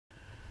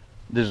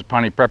This is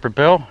Pony Prepper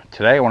Bill.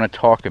 Today I want to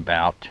talk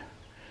about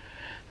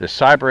the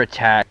cyber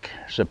attack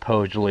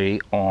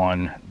supposedly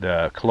on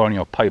the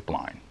Colonial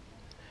Pipeline.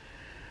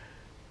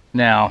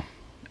 Now,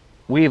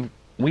 we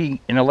in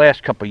the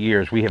last couple of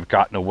years we have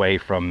gotten away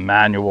from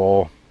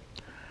manual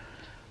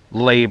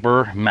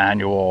labor,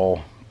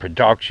 manual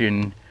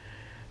production,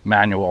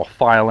 manual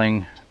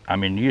filing. I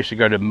mean, you used to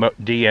go to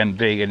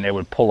DMV and they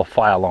would pull a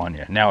file on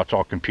you. Now it's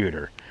all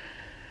computer.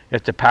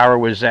 If the power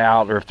was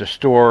out, or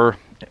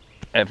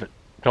if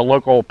the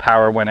local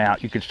power went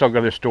out, you could still go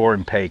to the store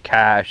and pay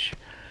cash.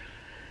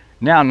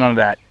 Now none of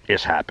that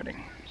is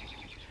happening.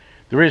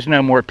 There is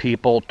no more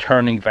people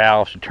turning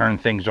valves to turn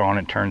things on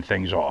and turn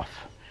things off.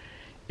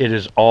 It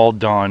is all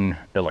done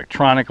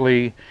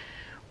electronically,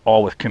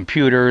 all with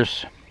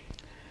computers.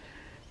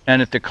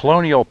 And if the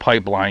Colonial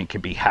Pipeline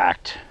can be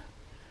hacked,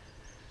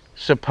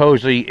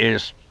 supposedly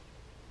as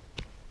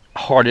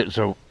hard as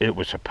it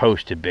was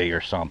supposed to be or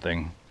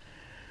something.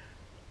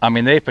 I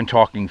mean, they've been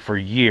talking for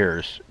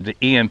years. The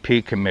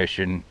EMP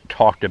Commission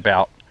talked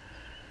about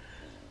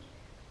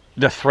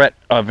the threat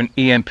of an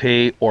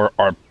EMP or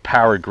our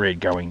power grid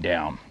going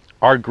down.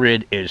 Our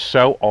grid is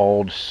so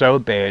old, so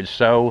bad,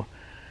 so,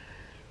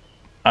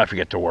 I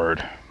forget the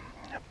word.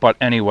 But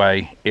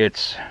anyway,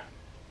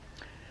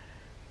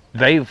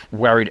 they've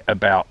worried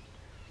about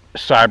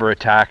cyber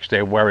attacks.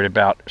 They're worried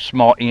about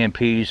small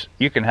EMPs.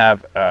 You can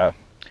have a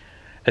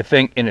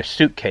thing in a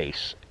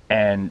suitcase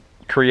and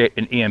create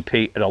an EMP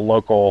at a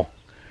local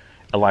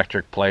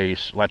electric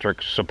place,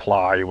 electric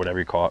supply, whatever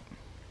you call it.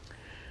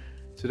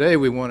 Today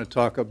we want to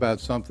talk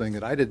about something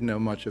that I didn't know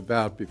much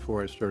about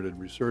before I started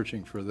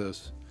researching for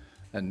this,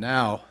 and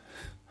now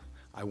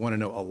I want to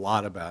know a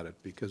lot about it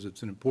because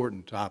it's an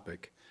important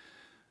topic.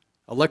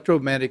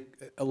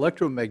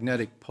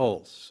 Electromagnetic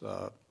pulse,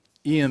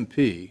 EMP,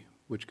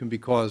 which can be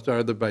caused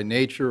either by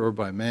nature or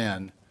by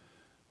man,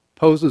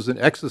 poses an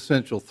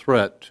existential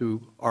threat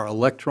to our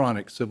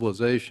electronic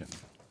civilization.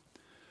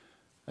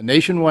 A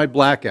nationwide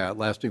blackout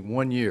lasting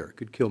 1 year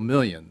could kill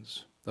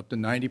millions, up to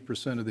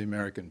 90% of the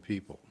American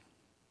people,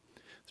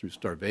 through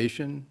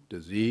starvation,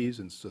 disease,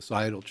 and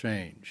societal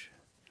change.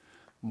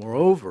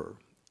 Moreover,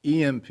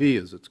 EMP,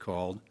 as it's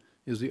called,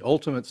 is the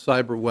ultimate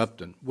cyber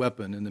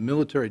weapon in the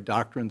military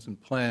doctrines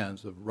and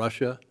plans of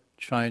Russia,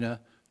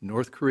 China,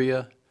 North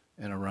Korea,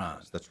 and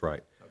Iran. That's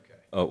right. Okay.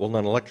 Well,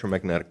 an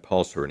electromagnetic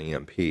pulse, or an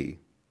EMP,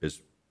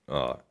 is,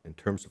 in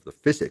terms of the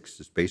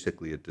physics, is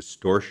basically a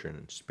distortion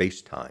in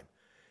space-time,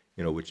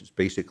 which is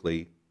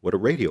basically what a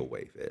radio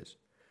wave is.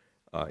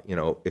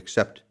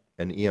 Except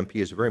an EMP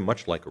is very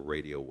much like a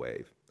radio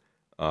wave,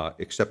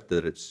 except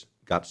that it's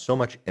got so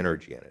much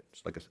energy in it.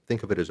 It's like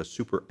think of it as a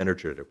super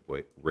energetic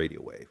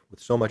radio wave with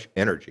so much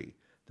energy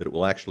that it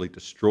will actually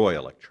destroy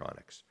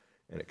electronics,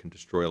 and it can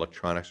destroy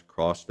electronics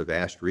across the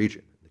vast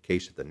region. In the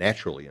case of the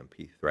natural EMP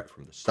threat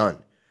from the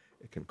sun,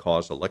 it can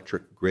cause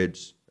electric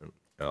grids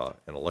and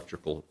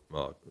electrical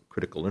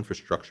critical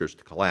infrastructures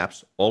to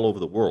collapse all over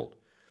the world.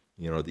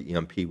 The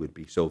EMP would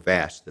be so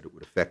vast that it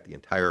would affect the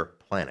entire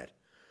planet.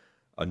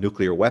 A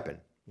nuclear weapon,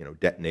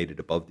 detonated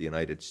above the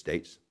United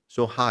States,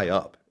 so high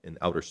up in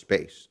outer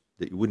space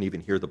that you wouldn't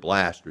even hear the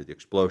blast or the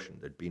explosion.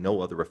 There'd be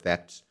no other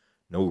effects,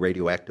 no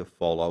radioactive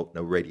fallout,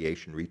 no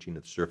radiation reaching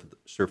the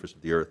surface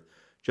of the Earth,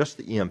 just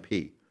the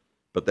EMP.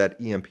 But that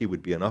EMP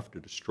would be enough to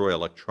destroy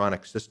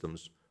electronic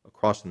systems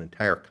across an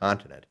entire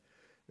continent,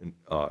 and,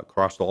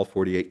 across all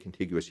 48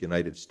 contiguous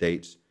United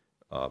States,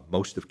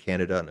 most of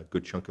Canada, and a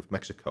good chunk of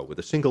Mexico, with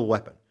a single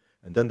weapon.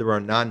 And then there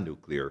are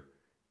non-nuclear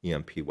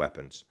EMP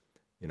weapons,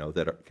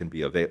 that can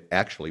be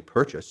actually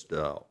purchased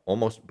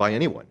almost by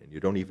anyone, and you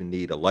don't even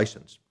need a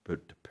license to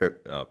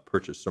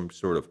purchase some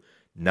sort of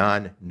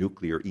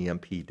non-nuclear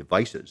EMP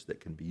devices that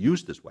can be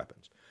used as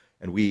weapons.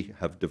 And we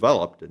have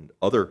developed, and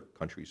other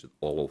countries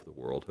all over the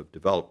world have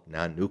developed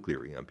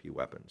non-nuclear EMP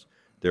weapons.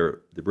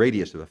 The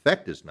radius of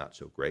effect is not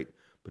so great,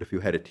 but if you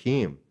had a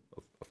team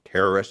of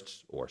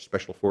terrorists or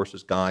special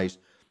forces guys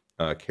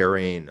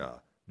carrying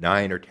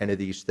 9 or 10 of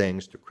these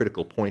things to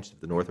critical points of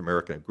the North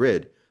American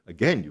grid,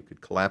 again, you could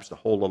collapse the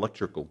whole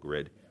electrical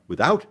grid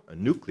without a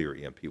nuclear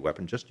EMP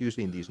weapon, just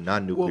using these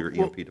non-nuclear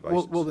EMP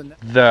devices.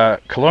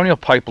 The Colonial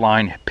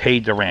Pipeline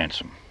paid the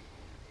ransom.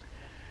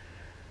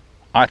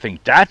 I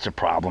think that's a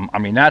problem. I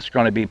mean, that's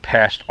going to be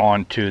passed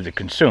on to the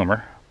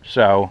consumer.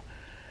 So,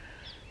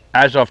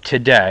 as of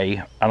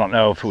today, I don't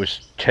know if it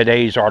was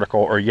today's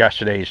article or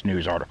yesterday's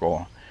news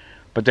article,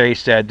 but they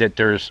said that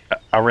there's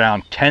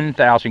around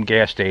 10,000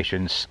 gas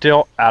stations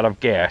still out of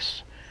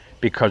gas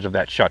because of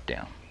that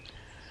shutdown.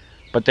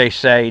 But they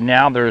say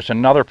now there's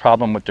another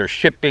problem with their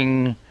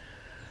shipping,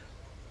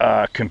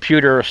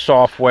 computer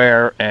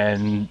software,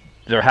 and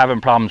they're having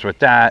problems with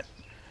that.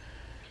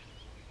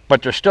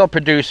 But they're still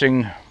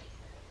producing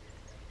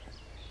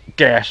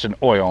gas and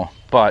oil,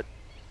 but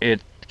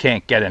it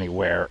can't get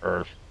anywhere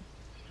or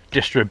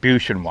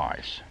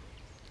distribution-wise.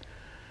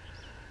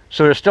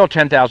 So there's still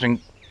 10,000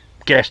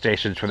 gas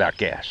stations without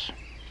gas.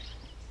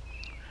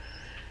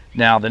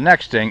 Now the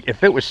next thing,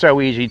 if it was so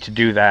easy to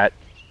do that,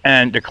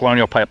 and the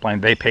Colonial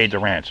Pipeline, they paid the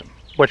ransom,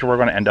 which we're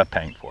going to end up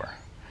paying for.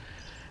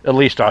 at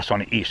least us on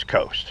the East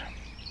Coast.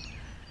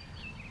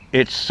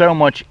 It's so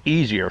much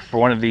easier for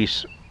one of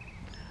these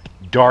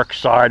dark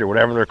side or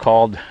whatever they're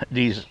called,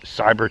 these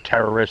cyber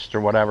terrorists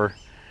or whatever,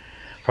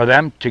 for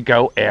them to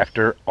go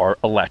after our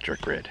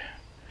electric grid.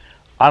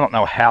 I don't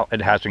know how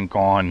it hasn't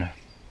gone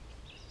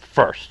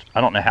first.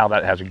 I don't know how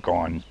that hasn't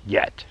gone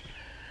yet.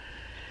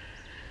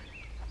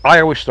 I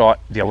always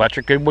thought the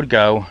electric grid would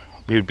go,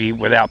 we would be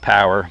without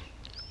power,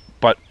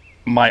 but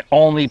my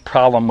only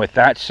problem with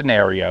that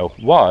scenario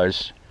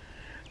was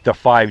the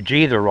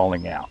 5G they're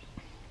rolling out.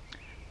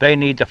 They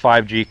need the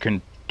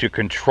 5G to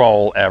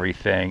control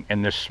everything,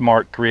 and the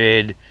smart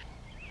grid,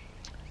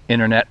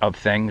 Internet of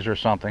Things or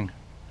something.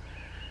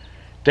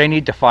 They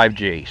need the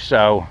 5G,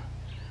 so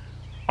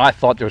I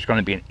thought there was going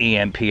to be an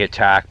EMP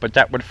attack, but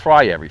that would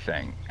fry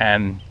everything.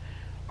 And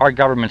our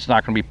government's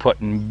not going to be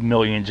putting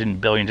millions and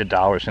billions of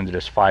dollars into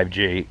this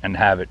 5G and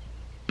have it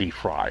be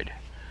fried.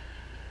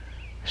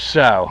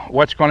 So,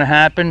 what's going to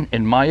happen,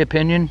 in my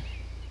opinion?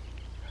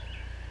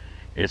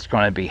 It's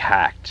going to be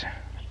hacked.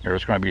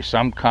 There's going to be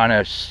some kind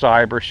of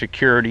cyber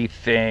security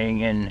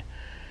thing, and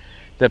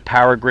the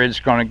power grid's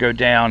going to go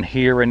down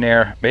here and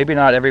there. Maybe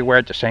not everywhere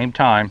at the same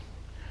time,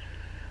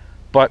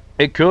 but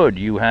it could.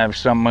 You have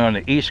someone on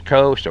the East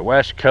Coast or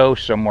West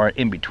Coast, somewhere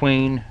in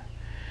between.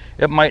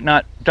 It might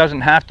not,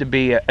 doesn't have to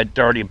be a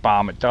dirty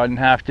bomb. It doesn't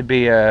have to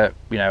be a,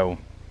 you know,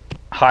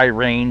 high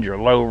range or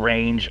low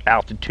range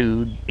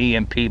altitude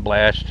EMP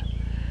blast.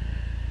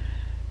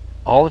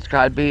 All it's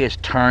got to be is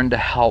turned the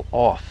hell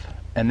off,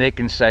 and they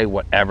can say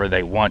whatever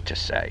they want to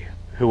say.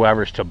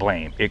 Whoever's to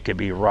blame. It could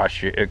be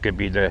Russia. It could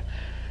be the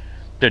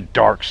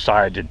dark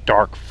side, the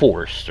dark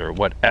force, or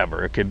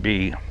whatever. It could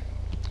be,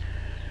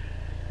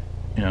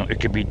 you know, it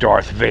could be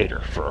Darth Vader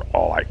for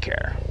all I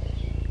care.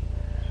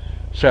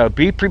 So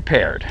be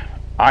prepared.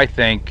 I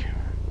think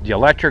the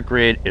electric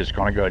grid is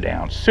going to go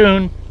down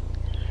soon.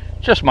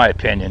 Just my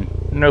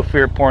opinion. No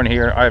fear porn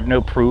here. I have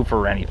no proof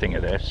or anything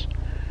of this.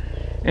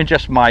 And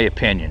just my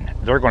opinion.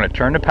 They're going to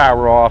turn the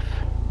power off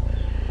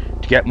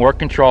to get more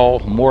control,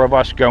 more of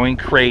us going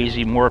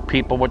crazy, more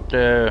people with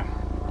the...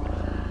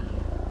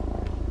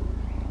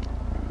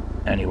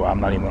 Anyway,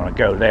 I'm not even going to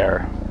go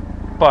there.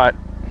 But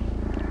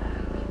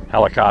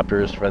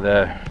helicopters for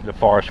the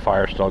forest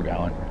fire still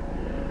going.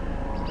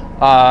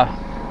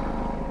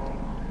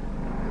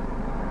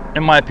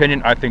 In my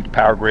opinion, I think the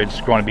power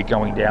grid's going to be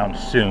going down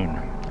soon,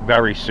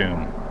 very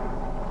soon.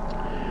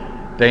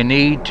 They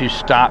need to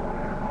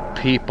stop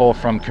people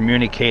from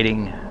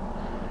communicating,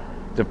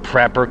 the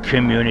prepper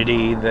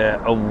community,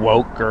 the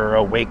awoke or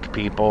awake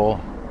people,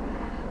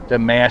 the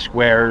mask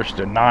wearers,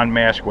 the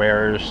non-mask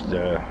wearers,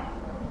 the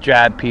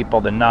jab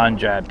people, the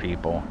non-jab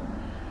people,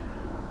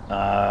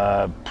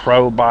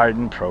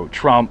 pro-Biden,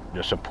 pro-Trump,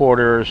 the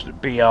supporters, the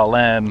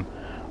BLM.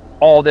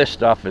 All this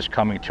stuff is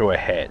coming to a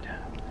head.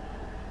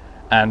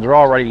 And they're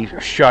already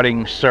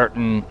shutting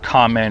certain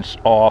comments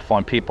off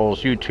on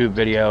people's YouTube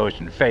videos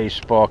and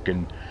Facebook.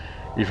 And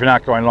if you're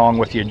not going along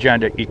with the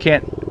agenda, you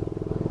can't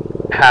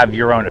have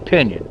your own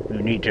opinion.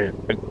 You need to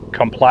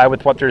comply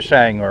with what they're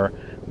saying, or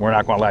we're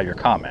not going to allow your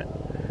comment.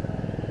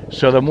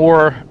 So the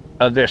more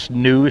of this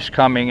news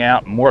coming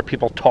out, more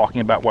people talking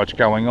about what's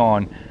going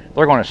on,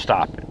 they're going to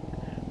stop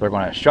it. They're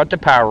going to shut the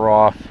power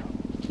off.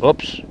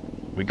 Oops,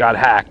 we got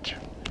hacked.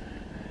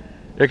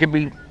 There could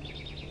be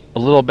a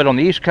little bit on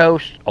the East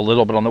Coast, a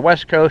little bit on the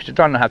West Coast. It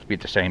doesn't have to be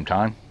at the same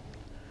time.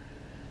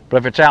 But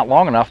if it's out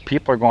long enough,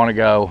 people are going to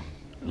go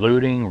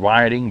looting,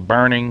 rioting,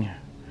 burning,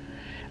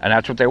 and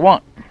that's what they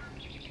want.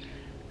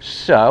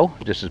 So,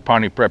 this is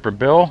Pony Prepper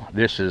Bill.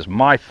 This is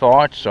my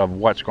thoughts of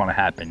what's going to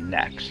happen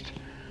next.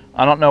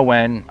 I don't know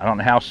when, I don't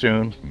know how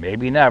soon,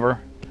 maybe never.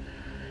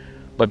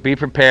 But be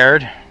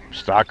prepared.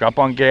 Stock up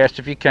on gas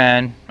if you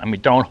can. I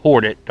mean, don't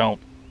hoard it. Don't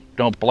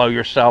blow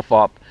yourself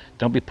up.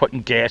 Don't be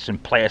putting gas in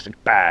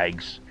plastic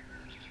bags.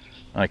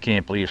 I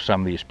can't believe some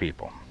of these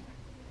people.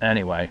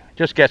 Anyway,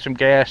 just get some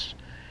gas.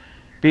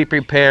 Be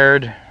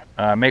prepared.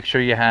 Make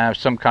sure you have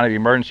some kind of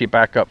emergency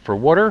backup for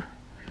water.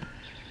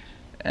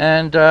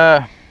 And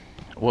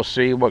we'll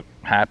see what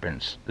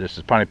happens. This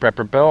is Pony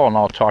Prepper Bill, and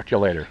I'll talk to you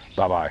later.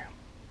 Bye-bye.